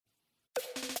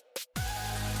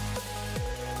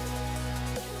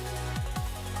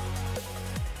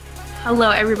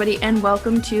Hello, everybody, and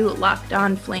welcome to Locked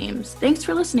On Flames. Thanks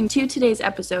for listening to today's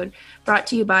episode, brought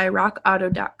to you by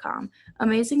RockAuto.com.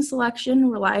 Amazing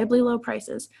selection, reliably low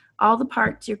prices, all the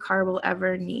parts your car will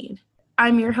ever need.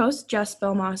 I'm your host, Jess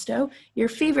Belmosto, your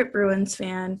favorite Bruins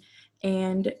fan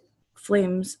and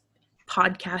Flames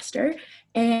podcaster.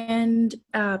 And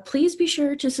please be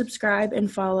sure to subscribe and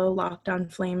follow Locked On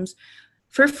Flames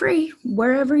for free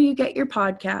wherever you get your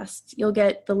podcasts. You'll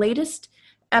get the latest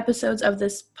episodes of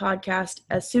this podcast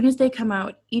as soon as they come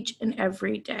out each and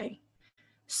every day.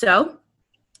 So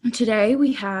today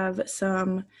we have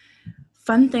some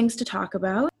fun things to talk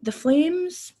about. The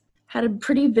Flames had a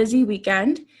pretty busy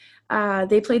weekend.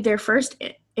 They played their first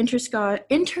inter-squad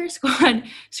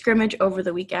scrimmage over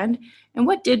the weekend. And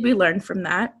what did we learn from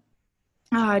that?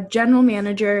 General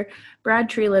Manager Brad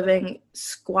Treliving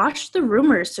squashed the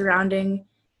rumors surrounding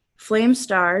Flame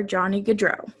star Johnny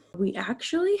Gaudreau. We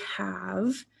actually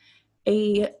have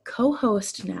a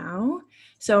co-host now,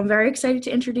 so I'm very excited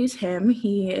to introduce him.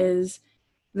 He is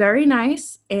very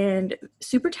nice and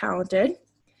super talented.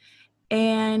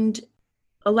 And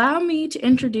allow me to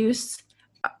introduce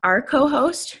our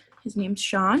co-host. His name's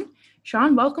Sean.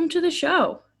 Sean, welcome to the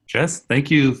show. Jess, thank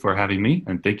you for having me,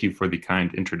 and thank you for the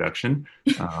kind introduction.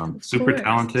 Super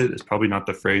talented is probably not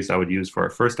the phrase I would use for our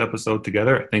first episode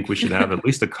together. I think we should have at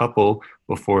least a couple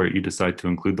before you decide to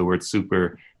include the word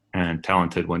super and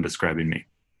talented when describing me.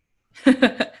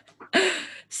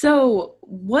 So,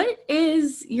 what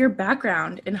is your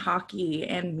background in hockey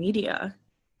and media?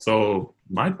 So,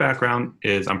 my background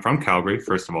is I'm from Calgary,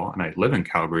 first of all, and I live in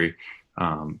Calgary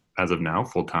as of now,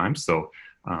 full-time. So,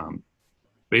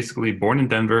 basically born in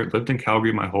Denver, lived in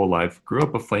Calgary my whole life, grew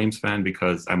up a Flames fan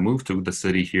because I moved to the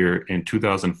city here in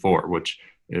 2004, which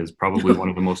is probably one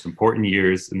of the most important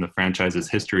years in the franchise's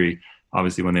history,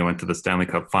 obviously when they went to the Stanley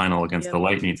Cup final against the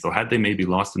Lightning. So had they maybe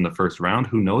lost in the first round,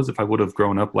 who knows if I would have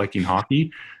grown up liking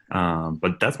hockey.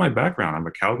 But that's my background. I'm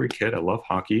a Calgary kid. I love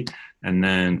hockey. And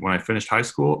then when I finished high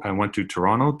school, I went to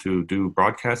Toronto to do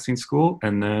broadcasting school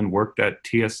and then worked at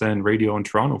TSN Radio in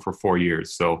Toronto for 4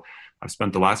 years. So I've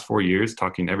spent the last 4 years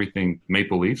talking everything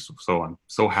Maple Leafs, so I'm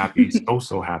so happy,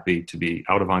 so happy to be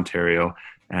out of Ontario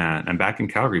and back in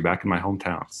Calgary, back in my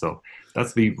hometown. So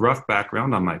that's the rough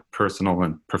background on my personal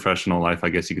and professional life, I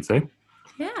guess you could say.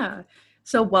 Yeah.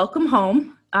 So welcome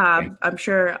home. I'm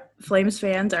sure Flames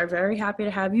fans are very happy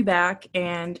to have you back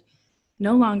and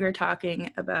no longer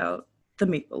talking about the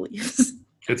Maple Leafs.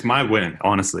 It's my win,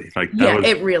 honestly.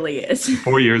 It really is.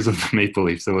 4 years of the Maple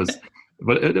Leafs.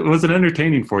 But it was an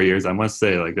entertaining 4 years, I must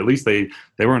say. Like, at least they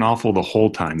weren't awful the whole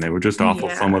time. They were just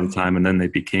awful some of the time, and then they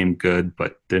became good,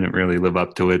 but didn't really live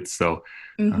up to it. So,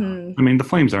 I mean, the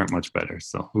Flames aren't much better.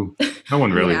 So, no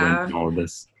one really wins in all of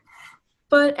this.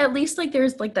 But at least,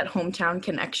 there's, that hometown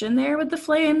connection there with the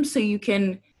Flames, so you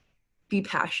can be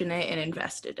passionate and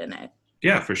invested in it.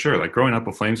 Yeah, for sure. Like, growing up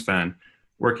a Flames fan,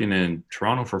 working in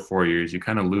Toronto for 4 years, you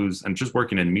kind of lose, and just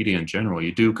working in media in general,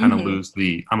 you do kind of lose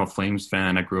the I'm a Flames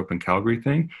fan, I grew up in Calgary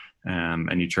thing,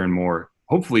 and you turn more,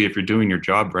 hopefully if you're doing your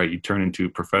job right, you turn into a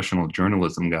professional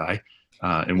journalism guy,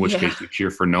 in which case you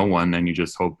cheer for no one and you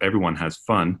just hope everyone has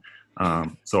fun.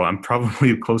 So I'm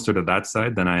probably closer to that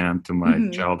side than I am to my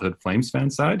childhood Flames fan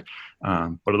side,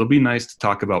 but it'll be nice to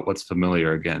talk about what's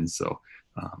familiar again. So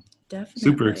definitely.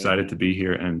 Super excited to be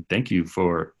here, and thank you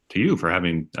for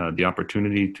having the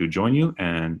opportunity to join you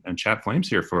and chat Flames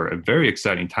here for a very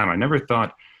exciting time. I never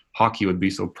thought hockey would be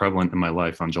so prevalent in my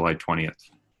life on July 20th.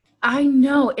 I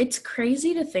know. It's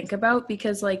crazy to think about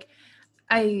because,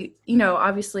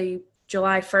 obviously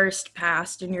July 1st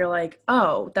passed and you're like,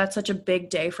 oh, that's such a big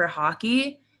day for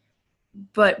hockey.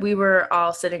 But we were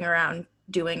all sitting around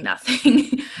doing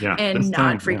nothing and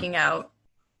not freaking out.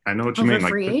 I know what you mean.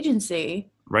 Free agency.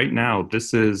 Right now,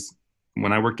 this is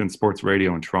when I worked in sports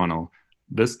radio in Toronto.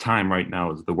 This time right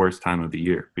now is the worst time of the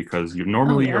year because you're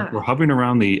hovering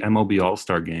around the MLB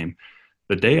All-Star game.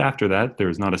 The day after that,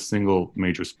 there's not a single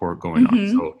major sport going on.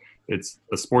 So it's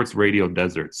a sports radio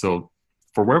desert. So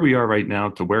for where we are right now,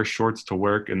 to wear shorts to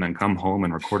work and then come home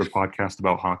and record a podcast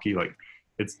about hockey,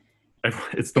 it's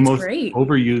the most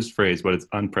overused phrase, but it's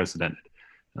unprecedented.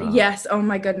 Yes. Oh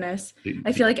my goodness.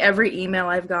 I feel like every email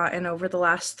I've gotten over the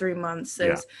last 3 months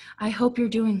says, I hope you're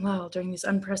doing well during these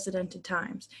unprecedented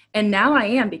times. And now I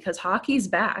am, because hockey's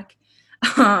back.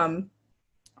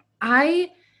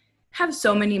 I have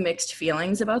so many mixed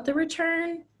feelings about the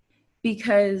return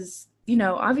because,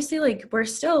 obviously we're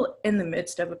still in the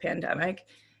midst of a pandemic,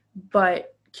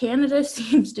 but Canada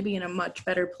seems to be in a much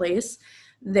better place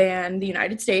than the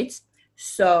United States.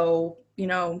 So,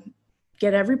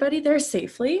 get everybody there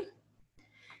safely,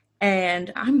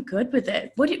 and I'm good with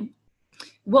it.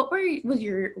 what were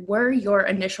your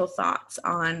initial thoughts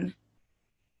on,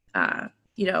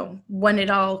 when it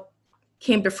all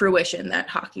came to fruition that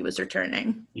hockey was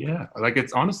returning? Yeah, like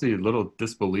it's honestly a little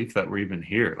disbelief that we're even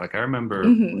here. Like I remember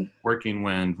Mm-hmm. working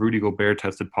when Rudy Gobert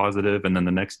tested positive, and then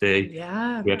the next day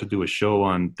Yeah. we had to do a show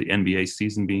on the NBA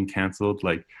season being canceled.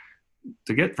 Like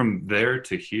to get from there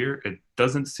to here, it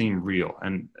doesn't seem real.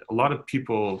 And a lot of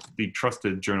people, the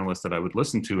trusted journalists that I would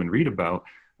listen to and read about,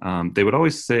 they would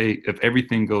always say, if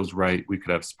everything goes right, we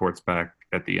could have sports back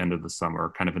at the end of the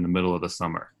summer, kind of in the middle of the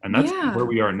summer. And that's where Yeah.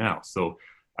 we are now. So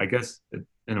I guess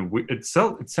it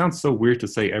sounds so weird to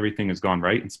say everything has gone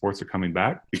right and sports are coming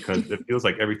back, because it feels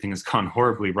like everything has gone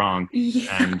horribly wrong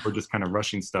Yeah. and we're just kind of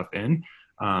rushing stuff in.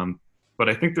 Um, but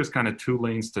I think there's kind of two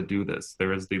lanes to do this.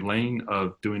 There is the lane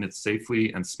of doing it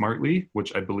safely and smartly,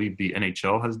 which I believe the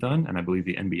NHL has done, and I believe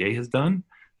the NBA has done,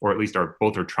 or at least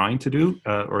both are trying to do,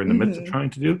 or in the midst of Mm-hmm. trying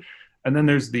to do. And then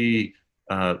there's the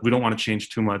we don't want to change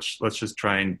too much. Let's just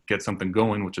try and get something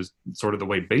going, which is sort of the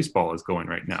way baseball is going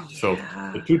right now. So the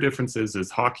Yeah. two differences is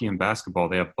hockey and basketball,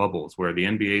 they have bubbles where the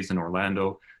NBA is in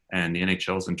Orlando and the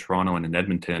NHL is in Toronto and in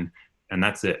Edmonton, and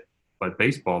that's it. But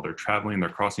baseball, they're traveling, they're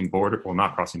crossing border. Well,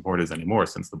 not crossing borders anymore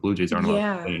since the Blue Jays aren't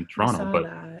allowed to play Yeah. in I Toronto. saw But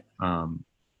that. um,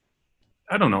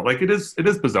 I don't know. Like it is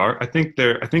bizarre. I think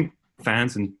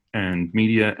fans and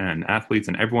media and athletes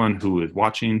and everyone who is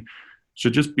watching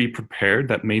should just be prepared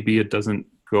that maybe it doesn't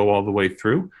go all the way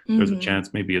through. There's a Mm-hmm.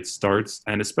 chance maybe it starts,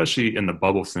 and especially in the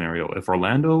bubble scenario, if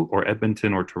Orlando or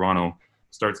Edmonton or Toronto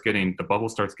the bubble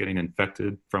starts getting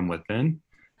infected from within.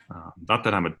 Not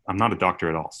that I'm not a doctor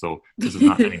at all, so this is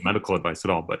not any medical advice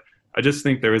at all. But I just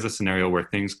think there is a scenario where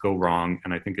things go wrong,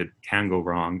 and I think it can go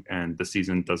wrong, and the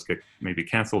season does get maybe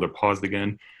canceled or paused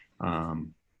again.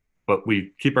 Um, but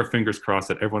we keep our fingers crossed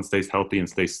that everyone stays healthy and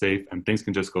stays safe, and things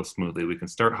can just go smoothly. We can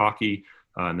start hockey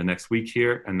in the next week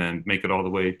here, and then make it all the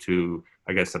way to,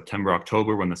 I guess, September,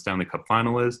 October, when the Stanley Cup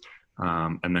final is,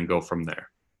 and then go from there.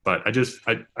 But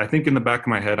I think in the back of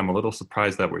my head, I'm a little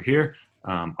surprised that we're here.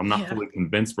 I'm not Yeah. fully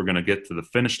convinced we're going to get to the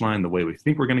finish line the way we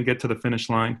think we're going to get to the finish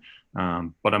line.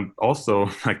 But I'm also,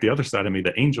 like the other side of me,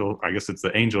 the angel, I guess it's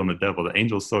the angel and the devil. The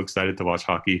angel is so excited to watch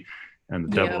hockey, and the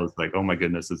devil Yeah. is like, oh my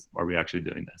goodness, are we actually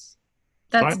doing this?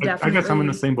 So That's I guess I'm in the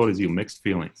definitely, same boat as you, mixed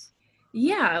feelings.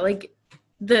 yeah, like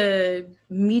the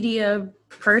media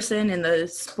person and the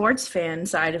sports fan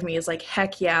side of me is like,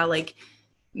 heck yeah, like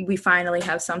we finally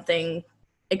have something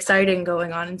exciting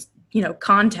going on,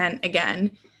 content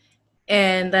again.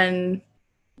 And then,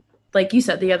 like you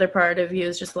said, the other part of you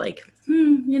is just like,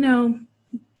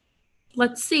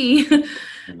 let's see. You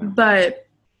know? But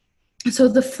so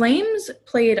the Flames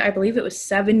played, I believe it was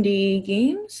 70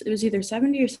 games. It was either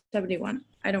 70 or 71.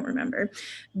 I don't remember.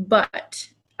 But,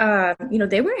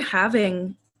 they were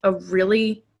having a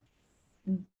really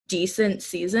decent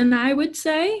season, I would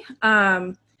say.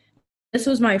 This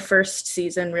was my first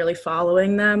season really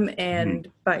following them.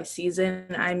 And by season,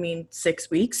 I mean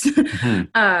 6 weeks.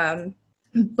 Mhm.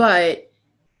 But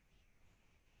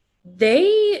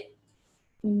they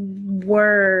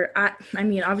were, I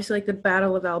mean, obviously, like the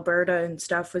Battle of Alberta and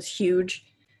stuff was huge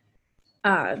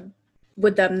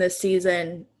with them this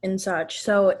season and such.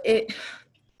 So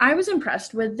I was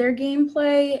impressed with their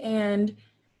gameplay, and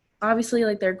obviously,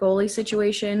 like their goalie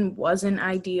situation wasn't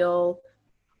ideal,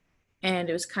 and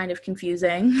it was kind of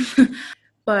confusing.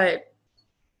 But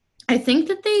I think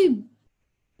that they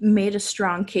made a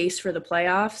strong case for the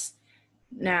playoffs.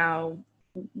 Now,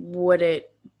 would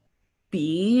it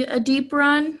be a deep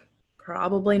run?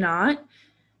 Probably not.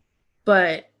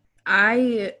 But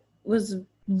I was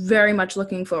very much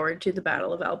looking forward to the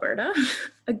Battle of Alberta.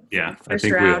 Yeah, I First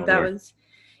think we round, all that were. was,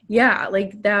 yeah,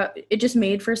 like that. It just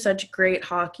made for such great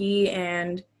hockey,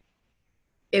 and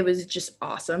it was just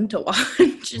awesome to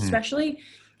watch, especially,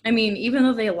 I mean, even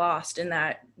though they lost in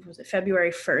that, was it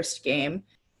February 1st game,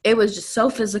 it was just so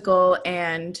physical,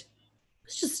 and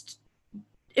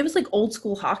it was like old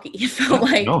school hockey. It felt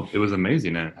Yeah, like, no, it was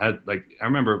amazing. And I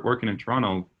remember working in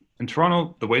Toronto. In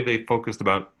Toronto, the way they focused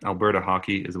about Alberta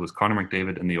hockey is it was Connor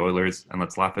McDavid and the Oilers, and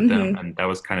let's laugh at them. mm-hmm, And that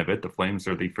was kind of it. The Flames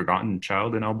are the forgotten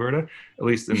child in Alberta, at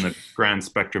least in the grand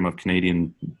spectrum of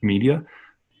Canadian media.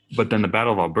 But then the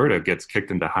Battle of Alberta gets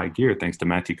kicked into high gear thanks to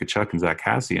Matthew Tkachuk and Zach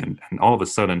Kassian. And all of a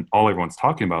sudden, all everyone's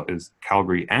talking about is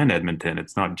Calgary and Edmonton.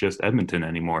 It's not just Edmonton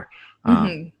anymore.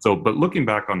 mm-hmm, But looking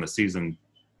back on the season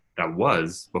that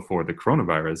was before the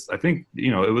coronavirus, I think,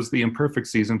 it was the imperfect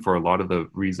season for a lot of the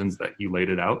reasons that you laid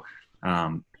it out.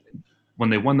 Um, when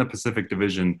they won the Pacific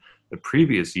Division the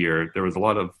previous year, there was a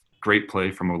lot of great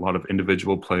play from a lot of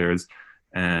individual players,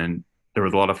 and there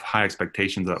was a lot of high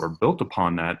expectations that were built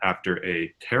upon that after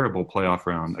a terrible playoff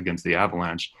round against the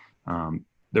Avalanche.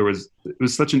 it was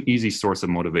such an easy source of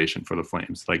motivation for the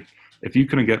Flames. Like if you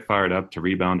couldn't get fired up to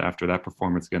rebound after that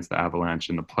performance against the Avalanche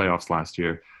in the playoffs last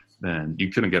year, then you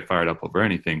couldn't get fired up over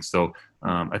anything. So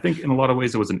I think in a lot of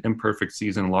ways it was an imperfect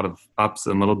season, a lot of ups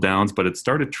and little downs, but it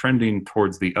started trending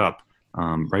towards the up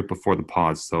right before the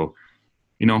pause. So,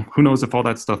 who knows if all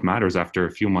that stuff matters after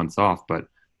a few months off, but,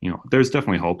 there's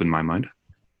definitely hope in my mind.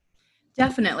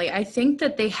 Definitely. I think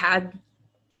that they had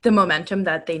the momentum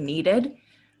that they needed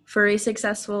for a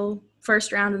successful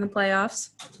first round in the playoffs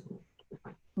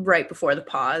right before the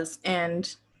pause.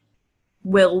 And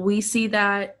will we see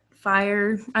that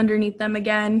fire underneath them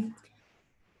again?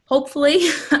 Hopefully.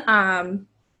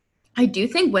 I do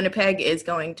think Winnipeg is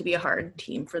going to be a hard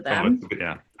team for them.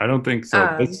 Yeah, I don't think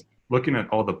so. Looking at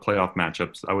all the playoff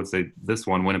matchups, I would say this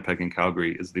one, Winnipeg and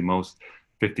Calgary, is the most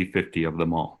 50-50 of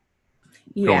them all.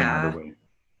 Going either way.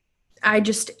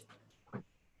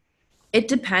 It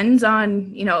depends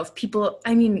on, if people,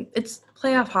 it's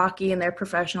playoff hockey and they're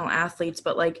professional athletes,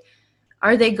 but like,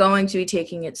 are they going to be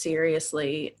taking it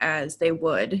seriously as they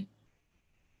would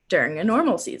during a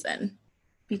normal season?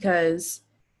 Because,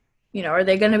 are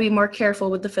they going to be more careful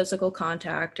with the physical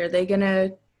contact? Are they going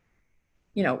to,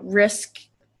 risk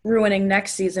ruining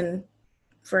next season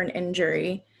for an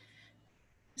injury?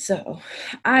 So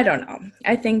I don't know.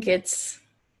 I think it's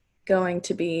going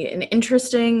to be an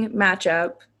interesting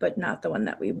matchup, but not the one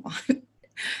that we want.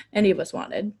 Any of us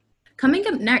wanted. Coming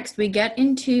up next, we get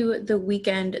into the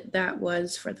weekend that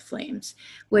was for the Flames,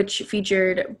 which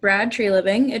featured Brad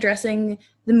Treliving addressing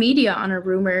the media on a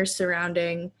rumor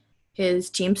surrounding his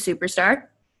team superstar,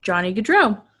 Johnny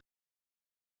Gaudreau.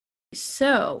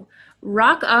 So,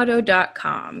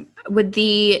 RockAuto.com, with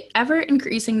the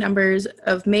ever-increasing numbers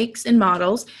of makes and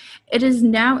models, it is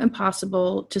now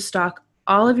impossible to stock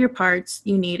all of your parts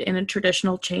you need in a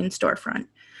traditional chain storefront.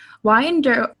 Why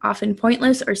endure often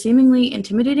pointless or seemingly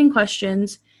intimidating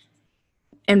questions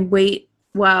and wait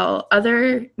while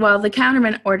the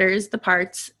counterman orders the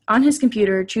parts on his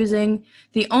computer, choosing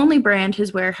the only brand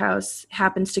his warehouse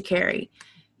happens to carry?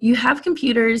 You have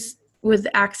computers with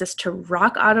access to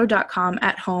rockauto.com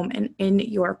at home and in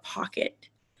your pocket.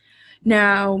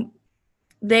 Now,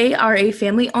 they are a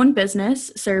family-owned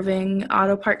business serving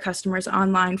auto part customers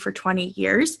online for 20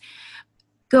 years.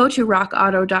 Go to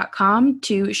rockauto.com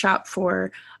to shop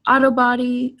for auto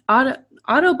body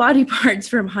parts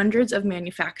from hundreds of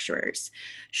manufacturers.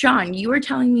 Sean, you were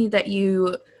telling me that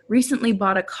you recently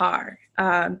bought a car.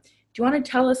 Do you want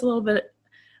to tell us a little bit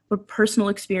what personal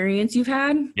experience you've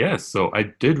had? Yes, so I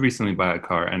did recently buy a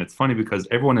car, and it's funny because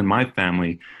everyone in my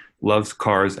family loves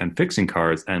cars and fixing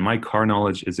cars, and my car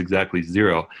knowledge is exactly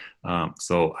zero.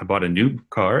 So I bought a new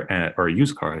car, or a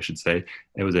used car, I should say.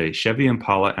 It was a Chevy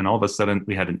Impala, and all of a sudden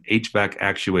we had an HVAC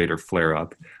actuator flare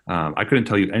up. I couldn't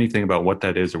tell you anything about what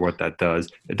that is or what that does.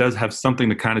 It does have something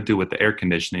to kind of do with the air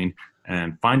conditioning,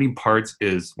 and finding parts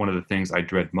is one of the things I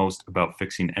dread most about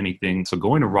fixing anything. So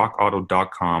going to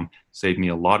rockauto.com saved me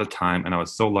a lot of time, and I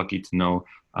was so lucky to know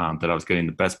that I was getting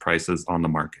the best prices on the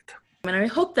market. And I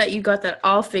hope that you got that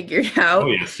all figured out.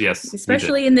 Oh, yes.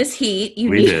 Especially in this heat, you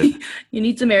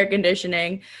need some air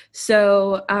conditioning.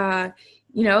 So,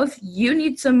 if you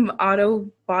need some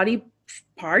auto body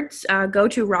parts, go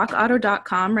to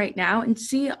rockauto.com right now and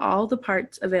see all the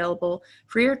parts available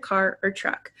for your car or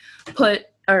truck.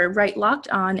 Write Locked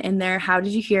On in their How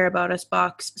Did You Hear About Us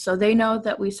box so they know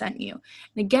that we sent you.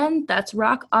 And again, that's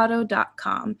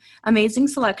rockauto.com. Amazing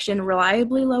selection,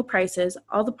 reliably low prices,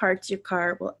 all the parts your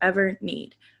car will ever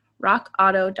need.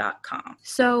 rockauto.com.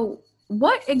 So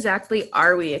what exactly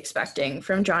are we expecting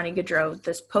from Johnny Gaudreau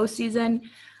this postseason?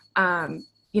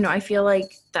 I feel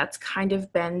like that's kind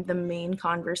of been the main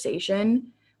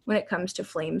conversation when it comes to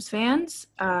Flames fans.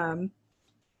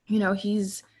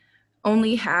 He's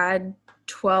only had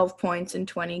 12 points in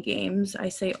 20 games. I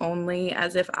say only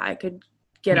as if I could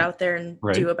get out there and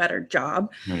do a better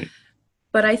job. Right.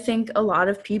 But I think a lot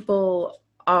of people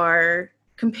are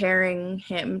comparing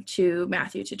him to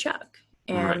Matthew Tkachuk.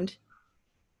 And,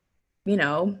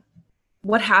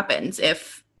 what happens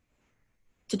if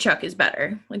Tkachuk is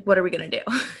better? Like, what are we going to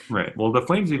do? Right. Well, the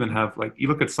Flames even have, you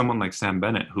look at someone like Sam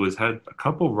Bennett, who has had a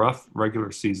couple rough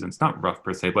regular seasons, not rough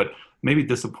per se, but maybe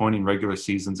disappointing regular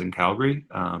seasons in Calgary,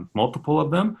 multiple of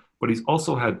them, but he's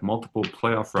also had multiple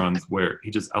playoff runs where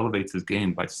he just elevates his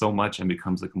game by so much and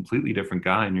becomes a completely different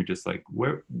guy. And you're just like,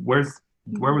 where was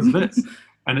this?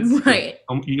 And it's right.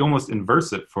 You almost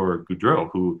inverse it for Gaudreau,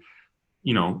 who,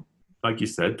 like you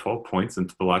said, 12 points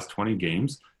into the last 20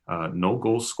 games. No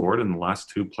goals scored in the last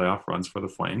two playoff runs for the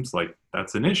Flames.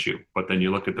 That's an issue. But then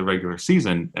you look at the regular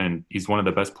season, and he's one of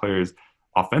the best players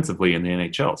offensively in the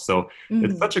NHL. So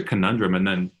it's Mhm. such a conundrum. And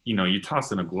then, you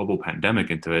toss in a global pandemic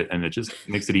into it, and it just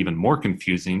makes it even more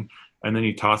confusing. And then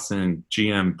you toss in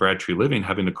GM Brad Treliving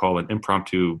having to call an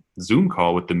impromptu Zoom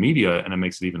call with the media, and it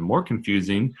makes it even more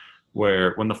confusing.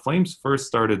 Where when the Flames first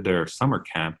started their summer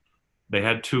camp, they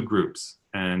had two groups.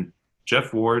 And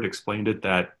Jeff Ward explained it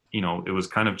that, it was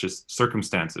kind of just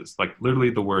circumstances, like literally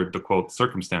the quote,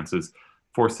 circumstances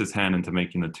forced his hand into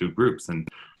making the two groups. And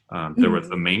there was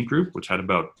the Mhm. main group, which had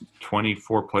about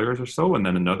 24 players or so, and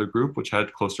then another group, which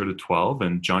had closer to 12.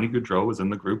 And Johnny Gaudreau was in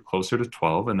the group closer to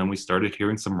 12. And then we started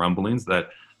hearing some rumblings that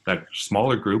that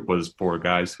smaller group was for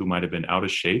guys who might have been out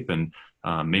of shape. And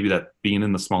maybe that being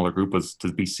in the smaller group was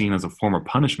to be seen as a form of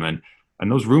punishment. And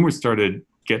those rumors started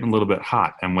getting a little bit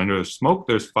hot. And when there's smoke,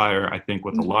 there's fire, I think,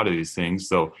 with a lot of these things.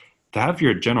 So to have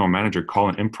your general manager call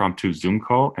an impromptu Zoom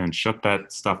call and shut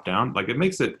that stuff down, like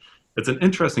it's an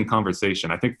interesting conversation.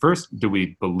 I think first, do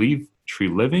we believe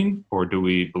Treliving, or do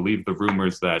we believe the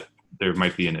rumors that there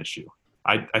might be an issue?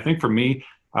 I think for me,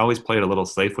 I always play it a little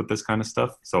safe with this kind of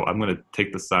stuff. So I'm going to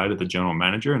take the side of the general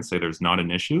manager and say there's not an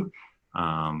issue.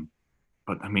 Um,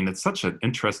 but I mean, it's such an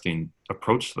interesting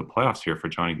approach to the playoffs here for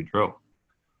Johnny Gaudreau.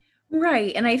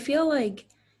 Right. And I feel like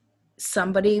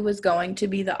somebody was going to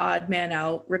be the odd man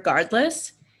out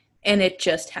regardless. And it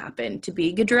just happened to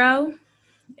be Gaudreau.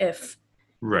 If,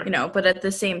 Right. but at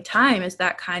the same time, is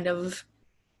that kind of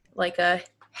like a,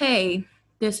 hey,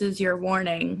 this is your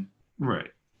warning. Right.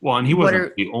 Well, and he What wasn't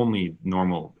are, the only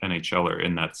normal NHLer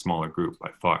in that smaller group by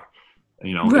far. If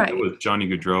it right. was Johnny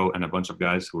Gaudreau and a bunch of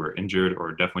guys who were injured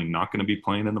or definitely not going to be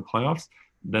playing in the playoffs,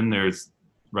 then there's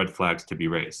red flags to be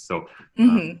raised. So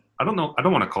Mm-hmm. I don't know. I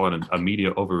don't want to call it a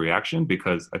media overreaction,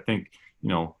 because I think,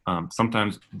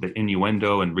 sometimes the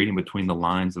innuendo and reading between the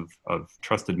lines of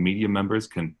trusted media members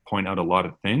can point out a lot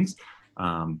of things.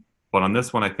 But on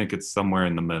this one, I think it's somewhere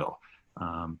in the middle.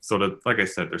 Like I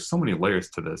said, there's so many layers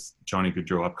to this Johnny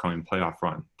Gaudreau upcoming playoff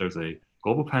run. There's a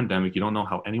global pandemic. You don't know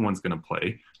how anyone's going to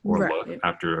play or look Right.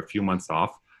 after a few months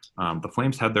off. The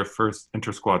Flames had their first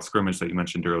inter-squad scrimmage that you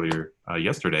mentioned earlier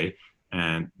yesterday.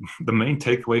 And the main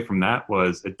takeaway from that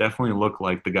was it definitely looked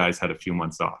like the guys had a few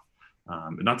months off.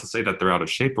 Not to say that they're out of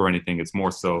shape or anything. It's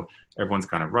more so everyone's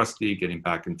kind of rusty, getting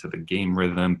back into the game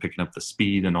rhythm, picking up the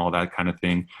speed and all that kind of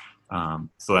thing.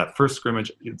 So that first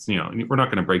scrimmage, we're not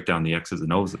going to break down the X's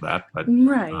and O's of that, but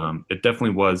Right. it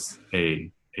definitely was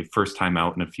a first time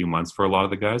out in a few months for a lot of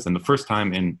the guys, and the first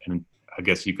time in I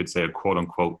guess you could say a quote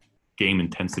unquote game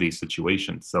intensity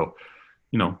situation. So,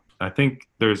 I think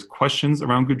there's questions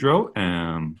around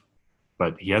Gaudreau,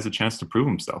 but he has a chance to prove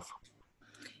himself.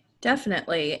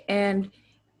 Definitely. And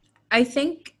I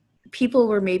think people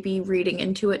were maybe reading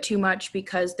into it too much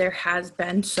because there has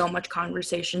been so much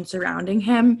conversation surrounding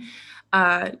him.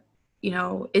 Uh,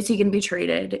 is he going to be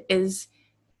traded? Is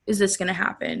this going to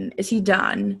happen? Is he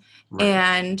done? Right.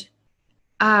 And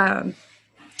um,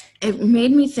 it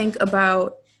made me think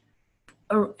about,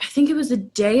 I think it was the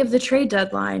day of the trade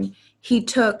deadline, he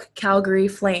took Calgary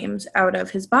Flames out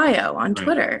of his bio on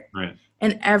Twitter. Right.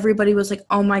 And everybody was like,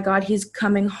 oh my God, he's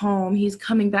coming home. He's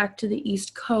coming back to the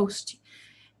East Coast.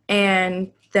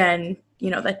 And then,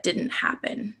 that didn't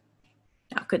happen.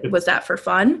 Now, was that for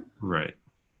fun? Right.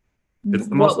 It's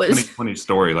the most funny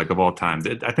story of all time.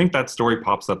 I think that story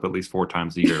pops up at least 4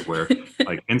 times a year where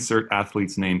insert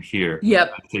athlete's name here.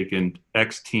 Yep. Taken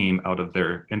X team out of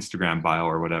their Instagram bio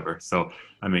or whatever. So,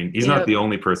 I mean, he's not the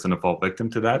only person to fall victim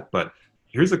to that. But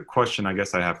here's a question I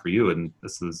guess I have for you. And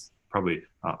this is probably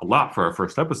a lot for our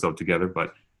first episode together.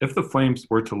 But if the Flames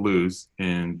were to lose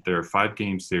in their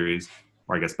 5-game series,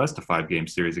 or I guess best of 5-game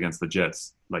series against the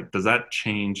Jets, does that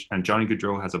change? And Johnny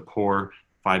Gaudreau has a poor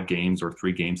 5 games or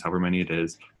 3 games, however many it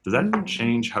is. Does that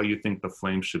change how you think the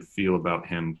Flames should feel about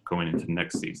him going into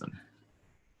next season?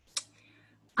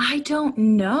 I don't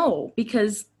know,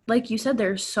 because like you said,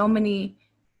 there's so many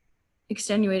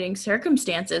extenuating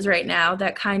circumstances right now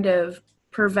that kind of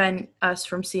prevent us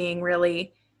from seeing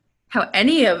really how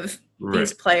any of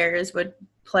these players would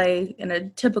play in a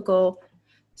typical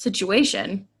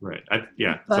situation. Right.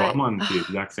 So I'm on the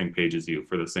exact same page as you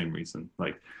for the same reason.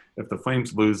 If the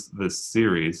Flames lose this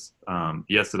series,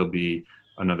 yes, it'll be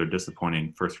another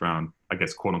disappointing first round, I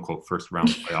guess, quote unquote, first round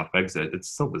playoff exit. It's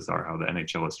so bizarre how the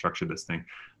NHL has structured this thing.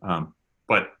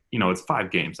 But, it's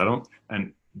 5 games.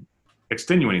 And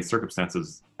extenuating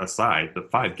circumstances aside, the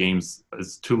 5 games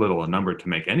is too little a number to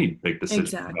make any big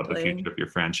decision about the future of your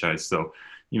franchise. So,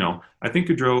 I think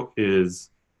Gaudreau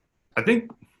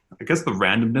I guess the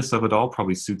randomness of it all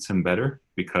probably suits him better,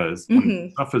 because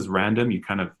when stuff is random, you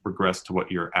kind of regress to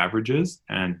what your average is.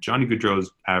 And Johnny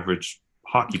Gaudreau's average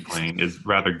hockey playing is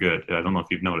rather good. I don't know if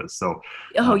you've noticed. So,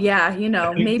 Oh yeah, I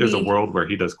think there's a maybe world where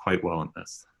he does quite well in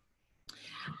this.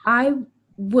 I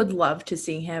would love to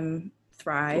see him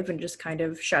thrive and just kind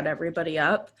of shut everybody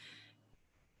up,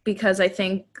 because I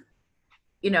think,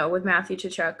 with Matthew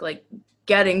Tkachuk like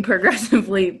getting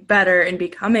progressively better and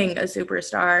becoming a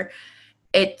superstar,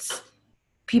 it's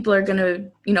people are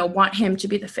going to, want him to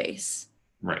be the face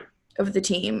Right. of the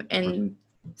team and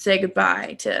say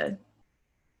goodbye to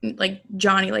like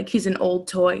Johnny, like he's an old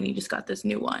toy and he just got this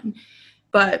new one.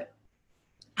 But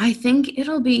I think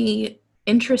it'll be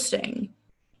interesting.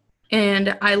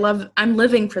 And I'm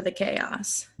living for the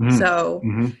chaos. Mm-hmm. So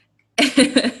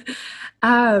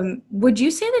would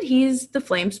you say that he's the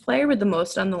Flames player with the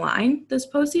most on the line this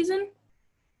postseason?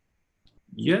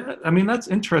 Yeah, I mean, that's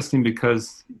interesting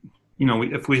because,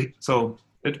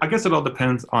 I guess it all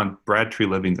depends on Brad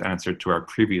Treliving's answer to our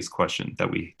previous question that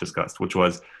we discussed, which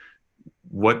was,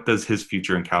 what does his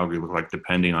future in Calgary look like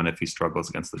depending on if he struggles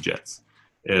against the Jets?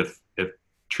 If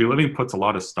Treliving puts a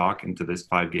lot of stock into this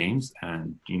 5 games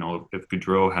and, if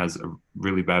Gaudreau has a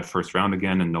really bad first round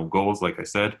again and no goals, like I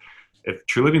said, if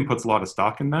Treliving puts a lot of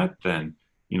stock in that, then,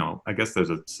 I guess there's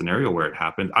a scenario where it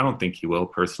happened. I don't think he will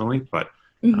personally, but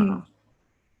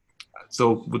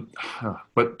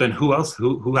but then who else?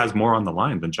 Who has more on the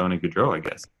line than Johnny Gaudreau? I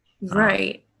guess.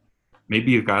 Right.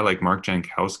 Maybe a guy like Mark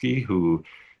Jankowski, who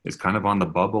is kind of on the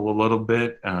bubble a little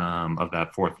bit of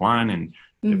that fourth line, and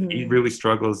if he really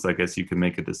struggles, I guess you could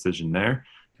make a decision there.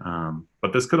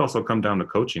 But this could also come down to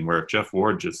coaching, where if Jeff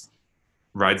Ward just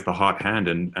rides the hot hand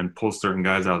and pulls certain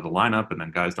guys out of the lineup, and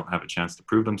then guys don't have a chance to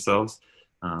prove themselves,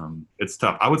 it's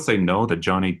tough. I would say no, that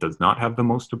Johnny does not have the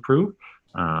most to prove.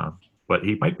 But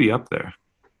he might be up there.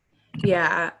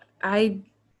 Yeah,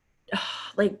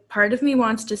 part of me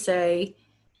wants to say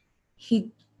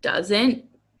he doesn't,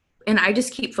 and I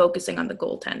just keep focusing on the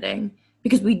goaltending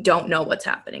because we don't know what's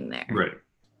happening there. Right.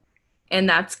 And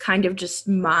that's kind of just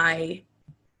my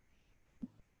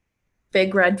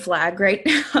big red flag right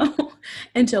now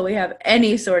until we have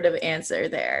any sort of answer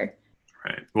there.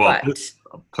 Right. Well, this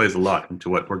plays a lot into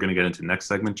what we're going to get into next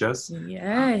segment, Jess.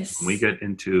 Yes. When we get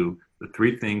into the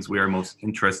 3 things we are most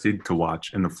interested to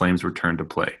watch in the Flames' return to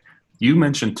play. You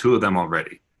mentioned 2 of them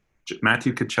already,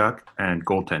 Matthew Tkachuk and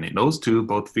goaltending. Those 2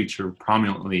 both feature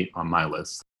prominently on my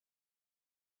list.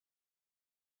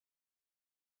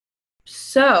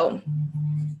 So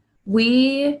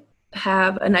we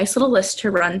have a nice little list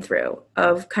to run through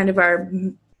of kind of our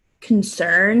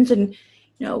concerns, and,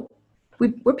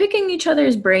 we're picking each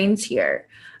other's brains here.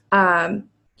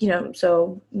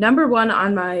 So number 1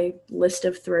 on my list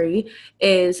of 3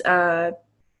 is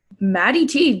Matty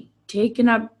T taking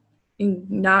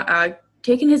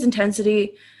his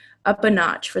intensity up a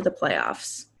notch for the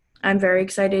playoffs. I'm very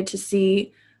excited to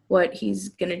see what he's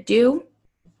going to do.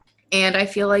 And I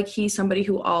feel like he's somebody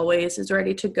who always is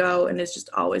ready to go and is just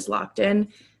always locked in.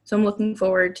 So I'm looking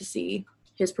forward to see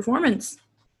his performance.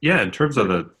 Yeah, in terms of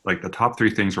the top 3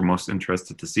 things we're most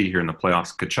interested to see here in the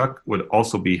playoffs, Tkachuk would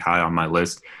also be high on my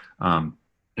list. And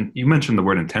you mentioned the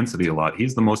word intensity a lot.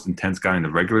 He's the most intense guy in the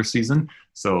regular season.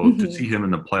 So to see him in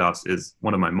the playoffs is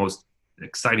one of my most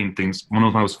exciting things, one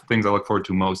of those things I look forward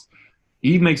to most.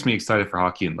 He makes me excited for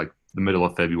hockey in the middle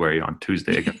of February on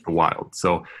Tuesday against the Wild.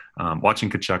 So watching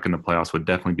Tkachuk in the playoffs would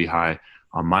definitely be high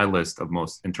on my list of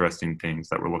most interesting things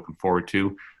that we're looking forward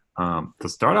to. To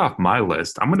start off my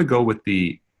list, I'm going to go with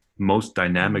the most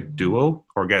dynamic duo,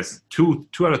 or I guess two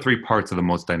out of 3 parts of the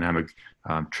most dynamic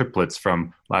triplets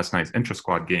from last night's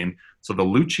intra-squad game. So the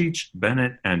Lucic,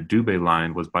 Bennett, and Dubé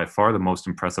line was by far the most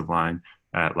impressive line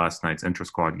at last night's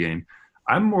intra-squad game.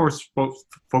 I'm more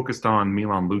focused on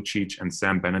Milan Lucic and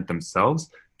Sam Bennett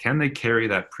themselves. Can they carry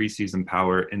that preseason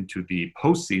power into the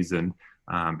postseason?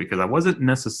 Because I wasn't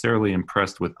necessarily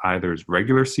impressed with either's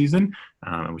regular season.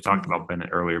 We talked about Bennett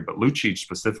earlier, but Lucic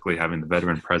specifically having the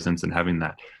veteran presence and having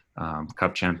that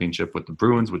Cup championship with the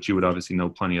Bruins, which you would obviously know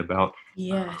plenty about.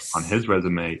 Yes. On his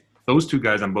resume. Those 2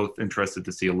 guys I'm both interested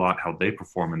to see a lot how they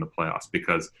perform in the playoffs,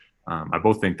 because I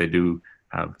both think they do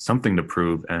have something to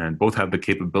prove and both have the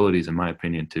capabilities, in my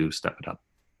opinion, to step it up.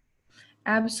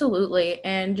 Absolutely.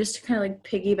 And just to kind of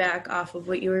piggyback off of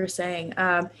what you were saying,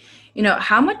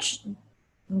 how much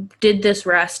did this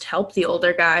rest help the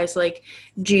older guys like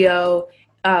Gio,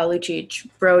 Lucic,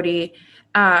 Brody?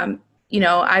 I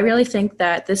really think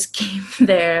that this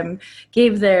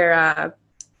gave their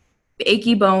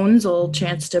achy bones a little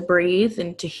chance to breathe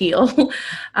and to heal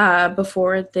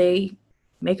before they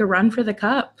make a run for the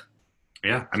Cup.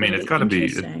 Yeah, I mean, it's got to be,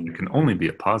 it can only be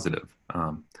a positive.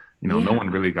 No one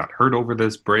really got hurt over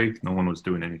this break. No one was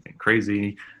doing anything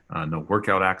crazy, no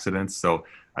workout accidents. So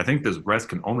I think this rest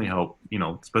can only help,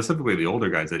 specifically the older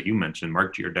guys that you mentioned.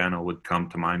 Mark Giordano would come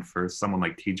to mind first, someone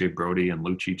like TJ Brody and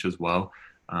Lucic as well.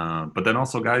 But then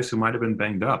also guys who might have been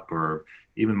banged up or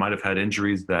even might have had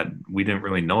injuries that we didn't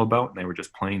really know about and they were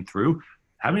just playing through.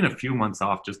 Having a few months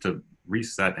off just to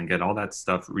reset and get all that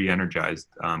stuff re-energized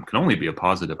can only be a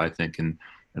positive, I think, in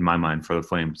my mind, for the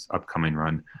Flames' upcoming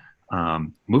run.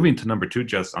 Moving to number 2,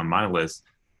 just on my list,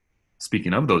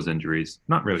 speaking of those injuries,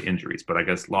 not really injuries, but I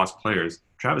guess lost players,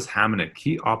 Travis Hamonic,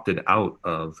 he opted out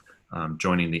of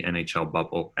joining the NHL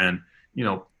bubble. And,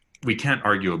 we can't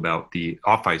argue about the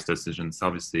off-ice decisions,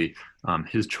 obviously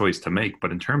his choice to make.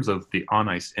 But in terms of the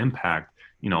on-ice impact,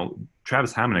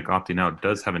 Travis Hamonic opting out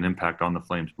does have an impact on the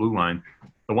Flames blue line.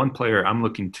 The one player I'm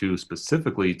looking to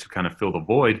specifically to kind of fill the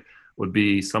void would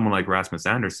be someone like Rasmus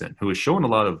Andersson, who has shown a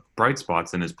lot of bright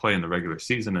spots in his play in the regular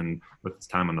season and with his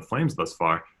time on the Flames thus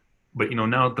far. But,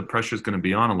 now the pressure is going to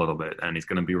be on a little bit, and he's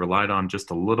going to be relied on just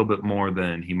a little bit more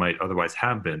than he might otherwise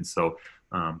have been. So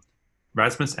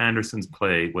Rasmus Andersson's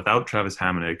play without Travis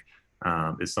Hamonic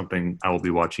is something I will be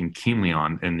watching keenly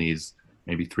on in these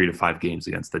maybe 3 to 5 games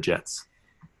against the Jets.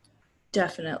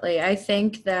 Definitely. I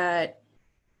think that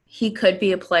he could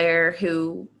be a player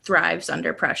who thrives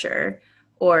under pressure,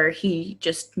 or he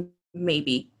just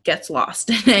maybe gets lost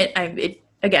in it.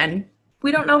 Again,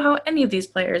 we don't know how any of these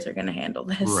players are going to handle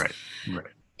this. Right.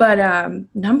 But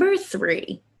number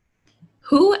 3,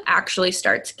 who actually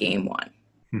starts game 1?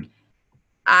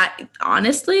 I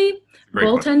honestly, Great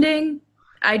goaltending,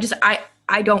 question.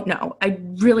 I don't know. I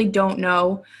really don't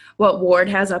know what Ward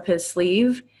has up his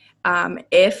sleeve.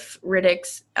 If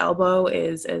Rittich's elbow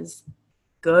is as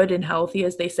good and healthy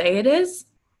as they say it is,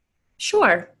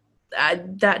 sure,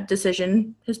 that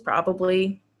decision has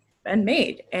probably been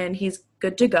made and he's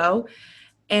good to go.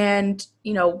 And,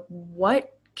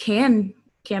 what can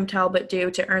Cam Talbot do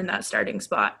to earn that starting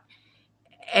spot?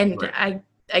 And right.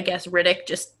 I guess Rittich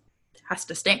just has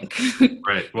to stink.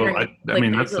 Right. Well, I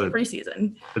mean, that's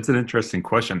preseason. That's an interesting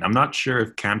question. I'm not sure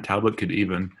if Cam Talbot could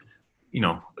even,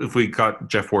 if we got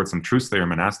Jeff Ward some truth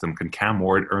serum and asked him, can Cam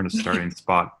Ward earn a starting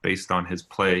spot based on his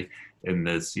play in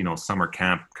this, summer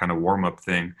camp kind of warm-up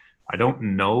thing? I don't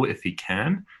know if he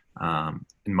can.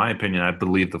 In my opinion, I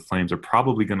believe the Flames are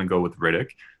probably going to go with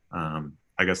Rittich.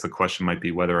 I guess the question might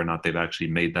be whether or not they've actually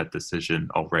made that decision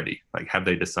already. Like, have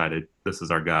they decided this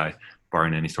is our guy,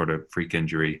 barring any sort of freak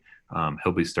injury?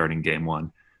 He'll be starting game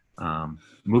 1.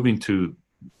 Moving to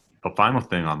the final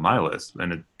thing on my list,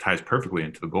 and it ties perfectly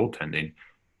into the goaltending.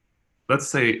 Let's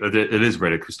say it is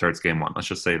Rittich who starts game 1. Let's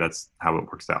just say that's how it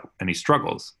works out. And he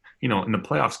struggles. In the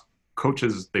playoffs,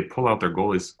 coaches, they pull out their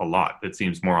goalies a lot. It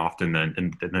seems more often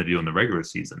than they do in the regular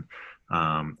season,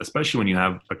 especially when you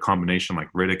have a combination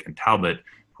like Rittich and Talbot,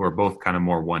 who are both kind of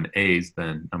more 1As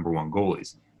than number 1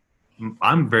 goalies.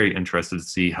 I'm very interested to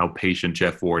see how patient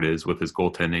Jeff Ward is with his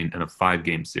goaltending in a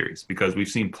 5-game series, because we've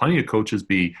seen plenty of coaches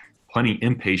be plenty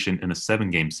impatient in a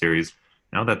 7-game series.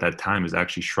 Now that time is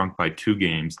actually shrunk by 2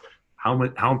 games, how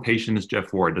impatient is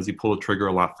Jeff Ward? Does he pull the trigger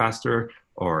a lot faster,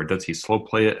 or does he slow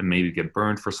play it and maybe get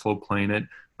burned for slow playing it?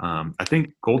 I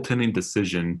think goaltending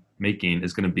decision making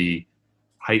is going to be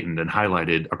heightened and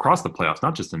highlighted across the playoffs,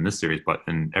 not just in this series, but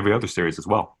in every other series as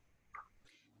well.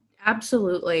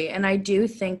 Absolutely. And I do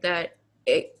think that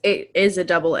it is a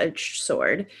double-edged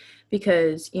sword,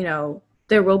 because,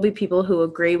 there will be people who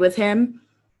agree with him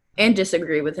and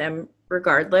disagree with him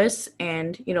regardless.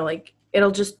 And,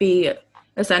 it'll just be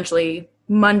essentially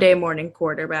Monday morning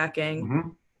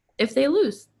quarterbacking if they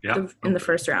lose in the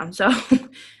first round. So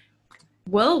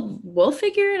we'll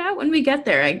figure it out when we get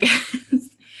there, I guess.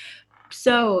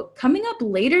 So coming up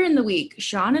later in the week,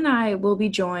 Sean and I will be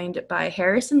joined by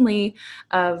Harrison Lee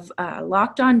of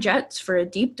Locked On Jets for a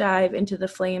deep dive into the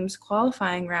Flames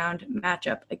qualifying round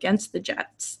matchup against the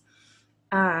Jets.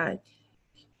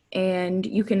 And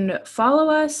you can follow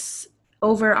us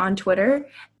over on Twitter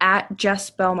at Jess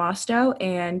Belmosto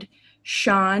and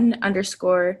Sean_Lavery.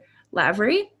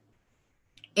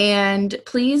 And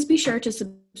please be sure to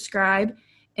subscribe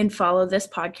and follow this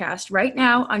podcast right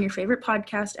now on your favorite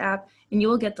podcast app, and you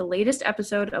will get the latest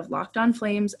episode of Locked On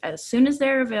Flames as soon as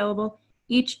they're available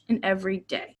each and every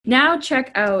day. Now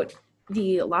check out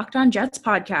the Locked On Jets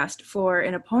podcast for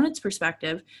an opponent's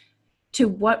perspective to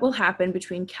what will happen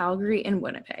between Calgary and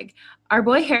Winnipeg. Our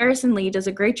boy Harrison Lee does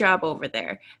a great job over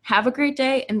there. Have a great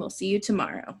day, and we'll see you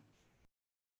tomorrow.